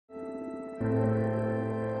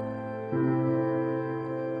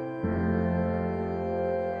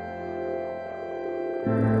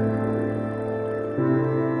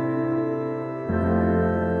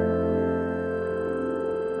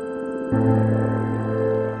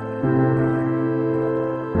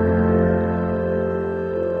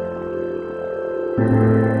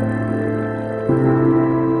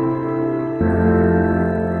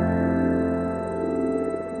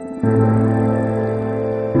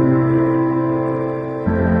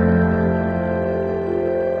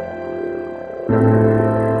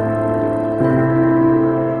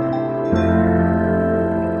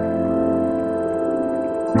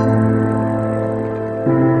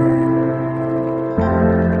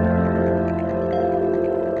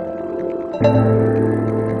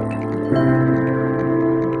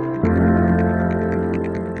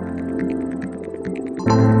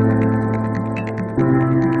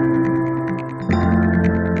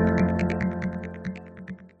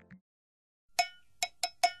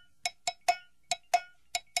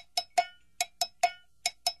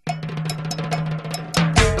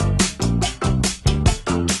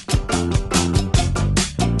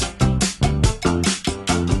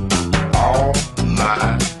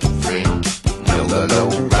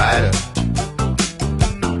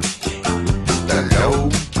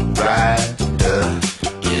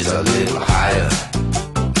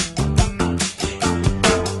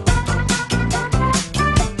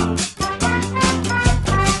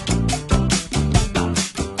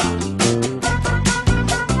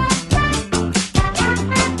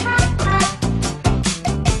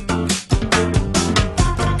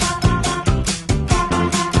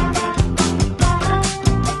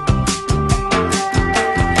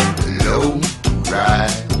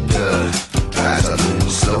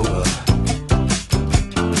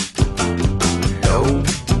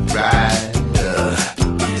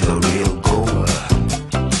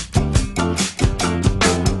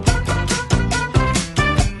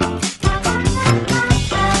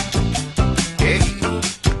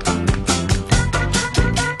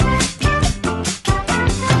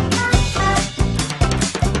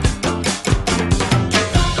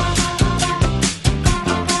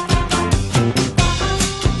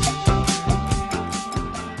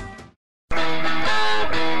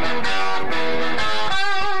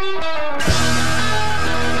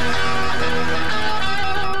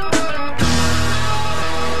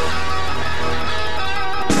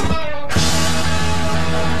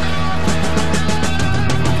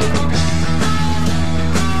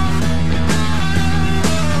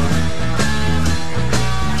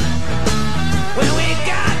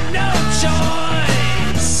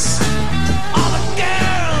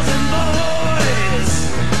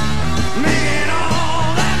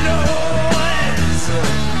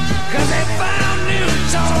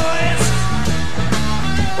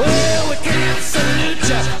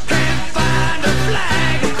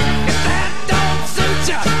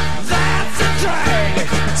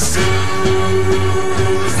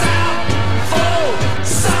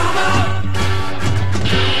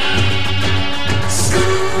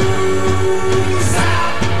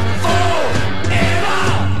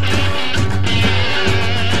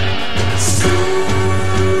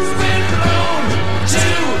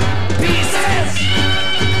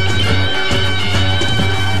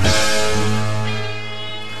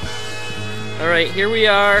Alright, here we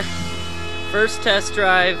are, first test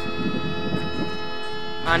drive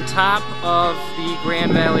on top of the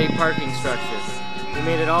Grand Valley parking structure. We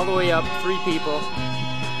made it all the way up, 3 people.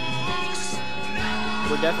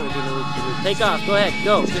 We're definitely doing a loop-de-loop. Take off, go ahead,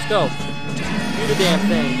 go, just go. Do the damn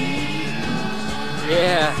thing.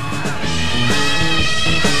 Yeah.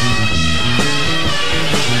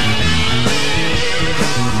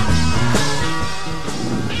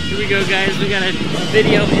 Here we go, guys, we got a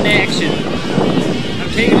video in action. I'm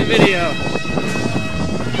taking a video.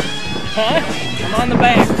 Huh? I'm on the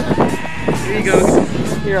back. Here you go.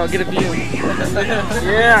 Here, I'll get a view.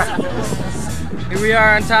 Yeah. Here we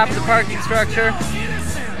are on top of the parking structure.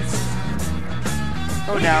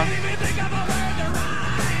 Go down.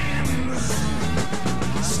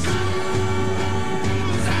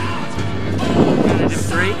 Got it in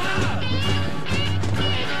brake.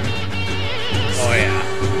 Oh yeah.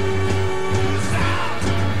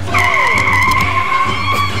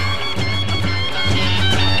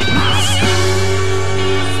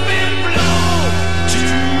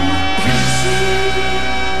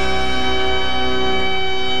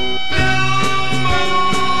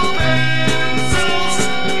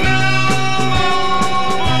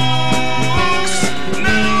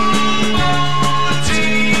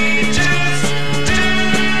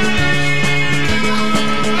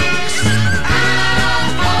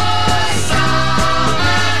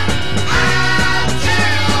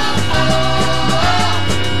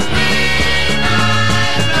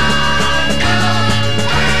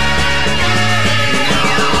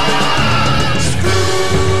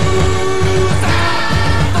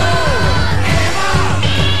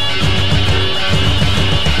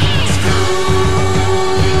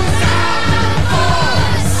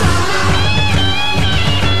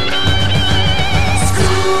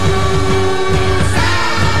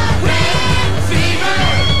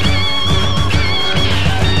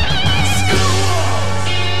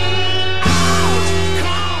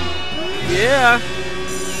 That's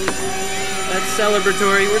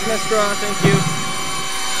celebratory. Where's my straw? Thank you.